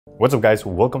What's up guys,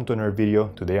 welcome to another video.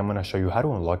 Today I'm gonna show you how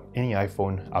to unlock any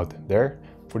iPhone out there.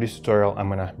 For this tutorial I'm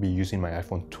gonna be using my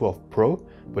iPhone 12 Pro,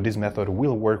 but this method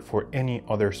will work for any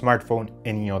other smartphone,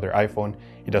 any other iPhone.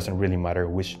 It doesn't really matter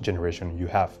which generation you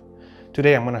have.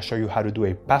 Today I'm gonna show you how to do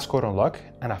a passcode unlock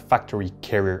and a factory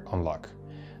carrier unlock.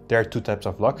 There are two types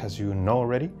of lock, as you know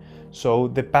already. So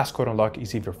the passcode unlock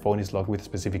is if your phone is locked with a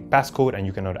specific passcode and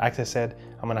you cannot access it.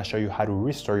 I'm gonna show you how to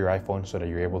restore your iPhone so that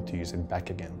you're able to use it back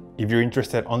again. If you're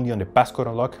interested only on the passcode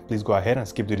unlock, please go ahead and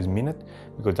skip to this minute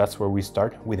because that's where we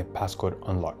start with the passcode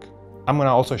unlock. I'm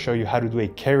gonna also show you how to do a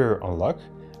carrier unlock,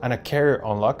 and a carrier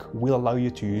unlock will allow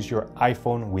you to use your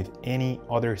iPhone with any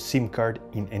other SIM card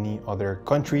in any other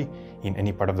country, in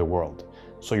any part of the world.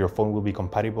 So your phone will be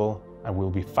compatible and will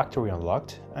be factory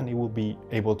unlocked, and it will be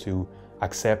able to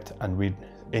accept and read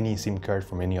any SIM card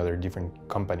from any other different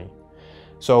company.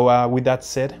 So with that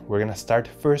said, we're gonna start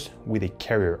first with a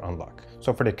carrier unlock.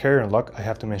 So for the carrier unlock, I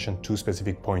have to mention two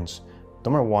specific points.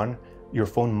 Number one, your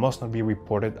phone must not be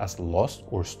reported as lost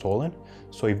or stolen.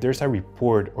 So if there's a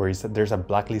report or there's a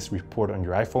blacklist report on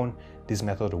your iPhone, this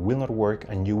method will not work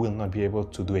and you will not be able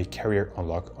to do a carrier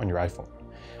unlock on your iPhone.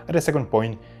 And the second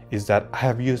point is that I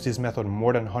have used this method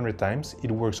more than 100 times.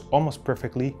 It works almost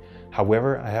perfectly.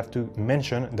 However, I have to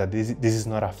mention that this is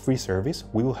not a free service.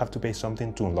 We will have to pay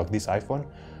something to unlock this iPhone.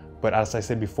 But as I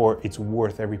said before, it's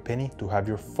worth every penny to have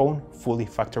your phone fully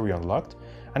factory unlocked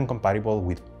and compatible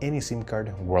with any SIM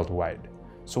card worldwide.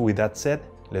 So with that said,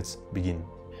 let's begin.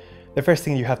 The first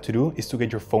thing you have to do is to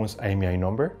get your phone's IMEI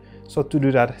number. So to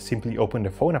do that, simply open the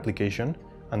phone application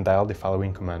and dial the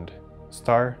following command: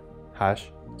 *#06#.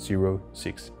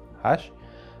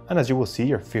 And as you will see,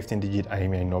 your 15-digit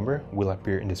IMEI number will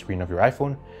appear in the screen of your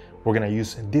iPhone. We're gonna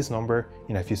use this number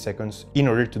in a few seconds in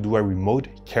order to do a remote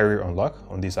carrier unlock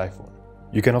on this iPhone.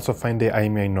 You can also find the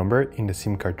IMEI number in the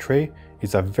SIM card tray.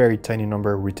 It's a very tiny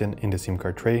number written in the SIM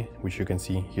card tray, which you can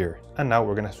see here. And now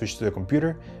we're gonna switch to the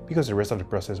computer because the rest of the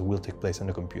process will take place on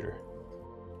the computer.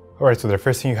 Alright, so the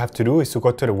first thing you have to do is to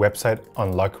go to the website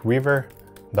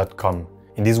Unlockriver.com.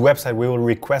 In this website, we will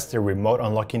request the remote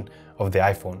unlocking of the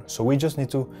iPhone. So we just need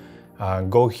to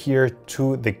go here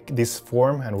to this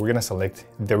form and we're gonna select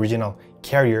the original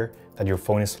carrier that your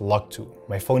phone is locked to.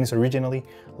 My phone is originally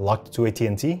locked to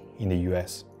AT&T in the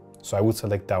US. So I would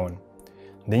select that one.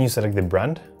 Then you select the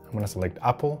brand. I'm gonna select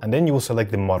Apple, and then you will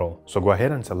select the model. So go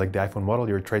ahead and select the iPhone model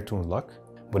you're trying to unlock,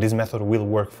 but this method will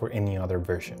work for any other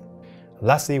version.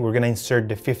 Lastly, we're gonna insert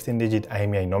the 15-digit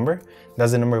IMEI number.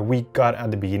 That's the number we got at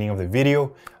the beginning of the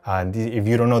video. If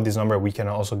you don't know this number, we can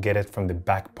also get it from the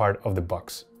back part of the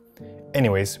box.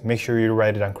 Anyways, make sure you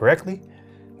write it down correctly.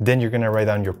 Then you're gonna write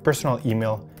down your personal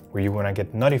email where you wanna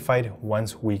get notified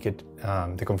once we get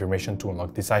the confirmation to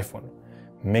unlock this iPhone.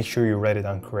 Make sure you write it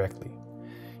down correctly.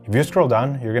 If you scroll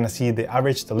down, you're gonna see the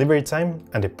average delivery time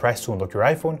and the price to unlock your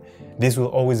iPhone. This will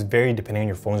always vary depending on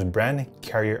your phone's brand,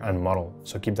 carrier, and model,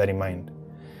 so keep that in mind.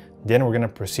 Then we're gonna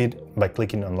proceed by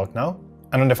clicking Unlock Now.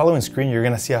 And on the following screen, you're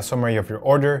gonna see a summary of your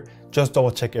order. Just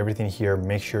double check everything here,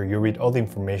 make sure you read all the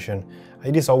information.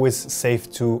 It is always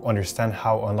safe to understand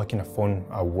how unlocking a phone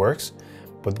works,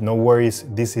 but no worries,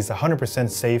 this is 100%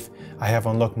 safe. I have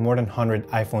unlocked more than 100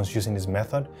 iPhones using this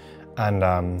method.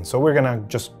 And so we're gonna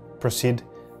just proceed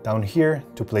down here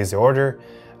to place the order,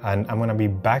 and I'm gonna be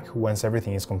back once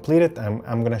everything is completed.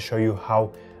 I'm gonna show you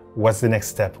what's the next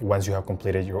step once you have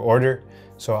completed your order.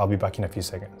 So I'll be back in a few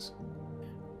seconds.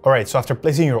 All right, so after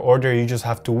placing your order, you just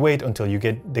have to wait until you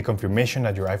get the confirmation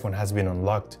that your iPhone has been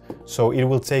unlocked. So it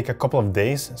will take a couple of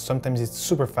days. Sometimes it's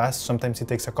super fast, sometimes it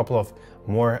takes a couple of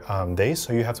more days,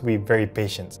 so you have to be very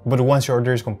patient. But once your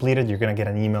order is completed, you're gonna get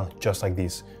an email just like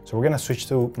this. So we're gonna switch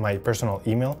to my personal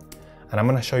email, and I'm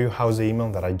gonna show you how's the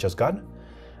email that I just got.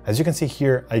 As you can see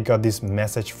here, I got this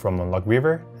message from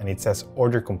Unlockriver, and it says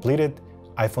order completed,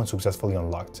 iPhone successfully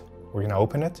unlocked. We're gonna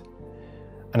open it.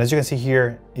 And as you can see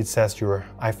here, it says your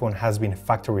iPhone has been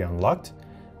factory unlocked.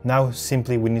 Now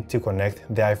simply we need to connect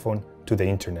the iPhone to the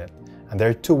internet. And there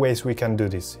are two ways we can do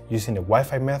this, using the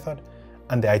Wi-Fi method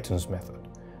and the iTunes method.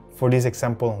 For this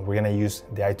example, we're gonna use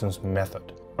the iTunes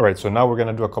method. All right, so now we're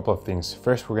gonna do a couple of things.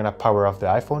 First, we're gonna power off the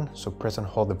iPhone. So press and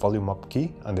hold the volume up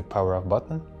key and the power off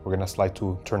button. We're gonna slide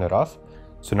to turn it off.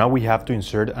 So now we have to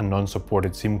insert a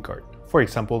non-supported SIM card. For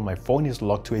example, my phone is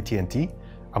locked to AT&T.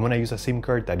 I'm gonna use a SIM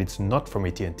card that it's not from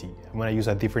AT&T. I'm gonna use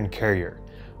a different carrier.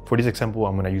 For this example,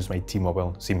 I'm gonna use my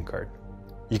T-Mobile SIM card.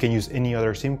 You can use any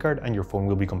other SIM card and your phone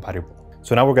will be compatible.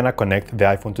 So now we're gonna connect the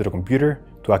iPhone to the computer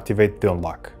to activate the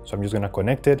unlock. So I'm just gonna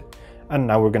connect it, and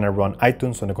now we're gonna run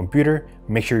iTunes on the computer.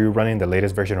 Make sure you're running the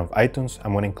latest version of iTunes.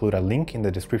 I'm gonna include a link in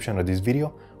the description of this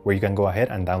video where you can go ahead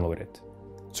and download it.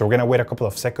 So we're gonna wait a couple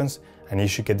of seconds and you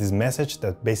should get this message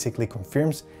that basically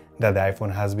confirms that the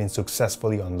iPhone has been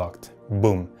successfully unlocked.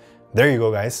 Boom. There you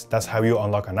go, guys. That's how you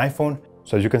unlock an iPhone.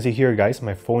 So as you can see here, guys,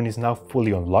 my phone is now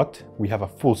fully unlocked. We have a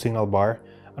full signal bar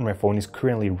and my phone is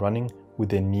currently running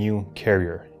with a new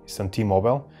carrier. It's on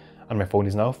T-Mobile and my phone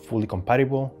is now fully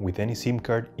compatible with any SIM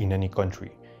card in any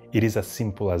country. It is as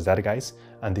simple as that, guys,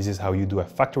 and this is how you do a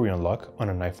factory unlock on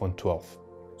an iPhone 12.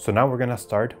 So now we're gonna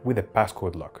start with the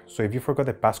passcode lock. So if you forgot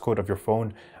the passcode of your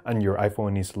phone and your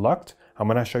iPhone is locked, I'm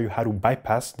gonna show you how to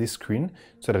bypass this screen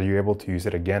so that you're able to use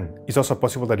it again. It's also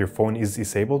possible that your phone is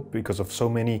disabled because of so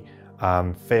many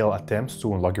failed attempts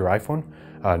to unlock your iPhone.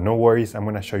 No worries, I'm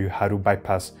gonna show you how to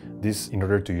bypass this in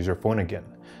order to use your phone again.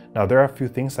 Now there are a few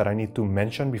things that I need to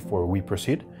mention before we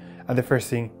proceed. And the first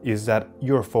thing is that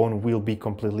your phone will be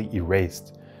completely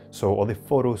erased. So all the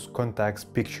photos, contacts,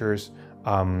 pictures,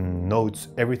 notes,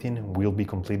 everything will be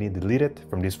completely deleted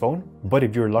from this phone. But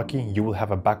if you're lucky, you will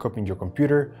have a backup in your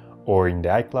computer or in the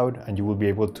iCloud and you will be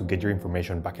able to get your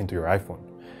information back into your iPhone.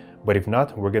 But if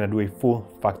not, we're gonna do a full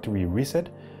factory reset.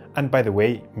 And by the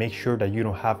way, make sure that you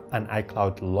don't have an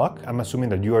iCloud lock. I'm assuming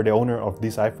that you are the owner of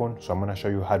this iPhone, so I'm gonna show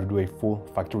you how to do a full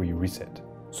factory reset.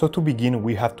 So to begin,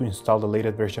 we have to install the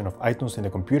latest version of iTunes in the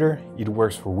computer. It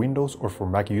works for Windows or for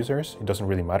Mac users, it doesn't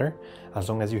really matter, as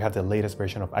long as you have the latest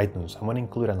version of iTunes. I'm gonna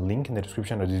include a link in the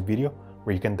description of this video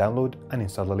where you can download and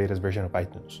install the latest version of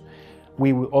iTunes.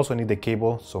 We will also need the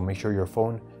cable, so make sure your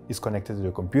phone is connected to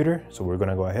the computer. So we're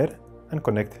gonna go ahead and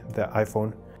connect the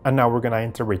iPhone. And now we're gonna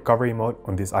enter recovery mode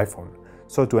on this iPhone.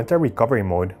 So to enter recovery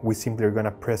mode, we simply are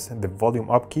gonna press the volume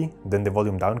up key, then the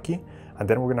volume down key, and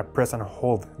then we're gonna press and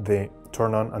hold the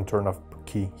turn on and turn off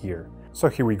key here. So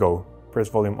here we go. Press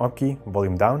volume up key,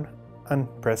 volume down, and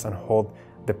press and hold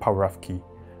the power off key.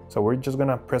 So we're just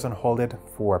gonna press and hold it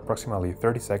for approximately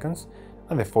 30 seconds,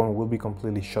 and the phone will be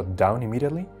completely shut down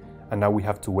immediately. And now we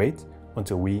have to wait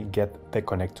until we get the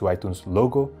Connect to iTunes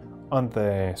logo on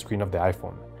the screen of the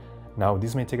iPhone. Now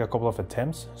this may take a couple of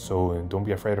attempts, so don't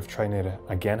be afraid of trying it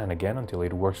again and again until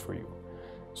it works for you.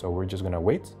 So we're just gonna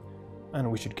wait, and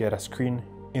we should get a screen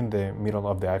in the middle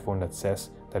of the iPhone that says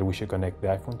that we should connect the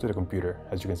iPhone to the computer,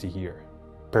 as you can see here.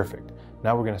 Perfect.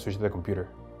 Now we're gonna switch to the computer.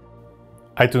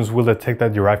 iTunes will detect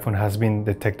that your iPhone has been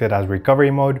detected as recovery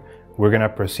mode. We're gonna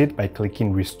proceed by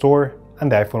clicking restore,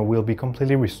 and the iPhone will be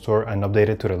completely restored and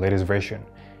updated to the latest version.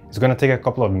 It's gonna take a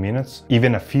couple of minutes,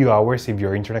 even a few hours if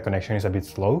your internet connection is a bit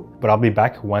slow, but I'll be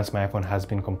back once my iPhone has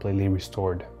been completely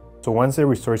restored. So once the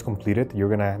restore is completed, you're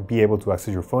gonna be able to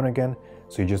access your phone again.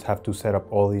 So you just have to set up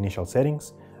all the initial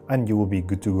settings and you will be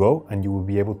good to go and you will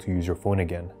be able to use your phone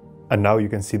again. And now you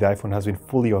can see the iPhone has been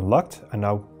fully unlocked and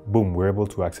now, boom, we're able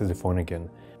to access the phone again.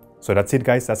 So that's it,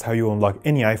 guys. That's how you unlock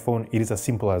any iPhone. It is as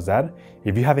simple as that.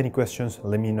 If you have any questions,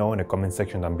 let me know in the comment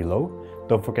section down below.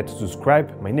 Don't forget to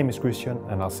subscribe. My name is Christian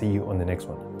and I'll see you on the next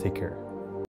one. Take care.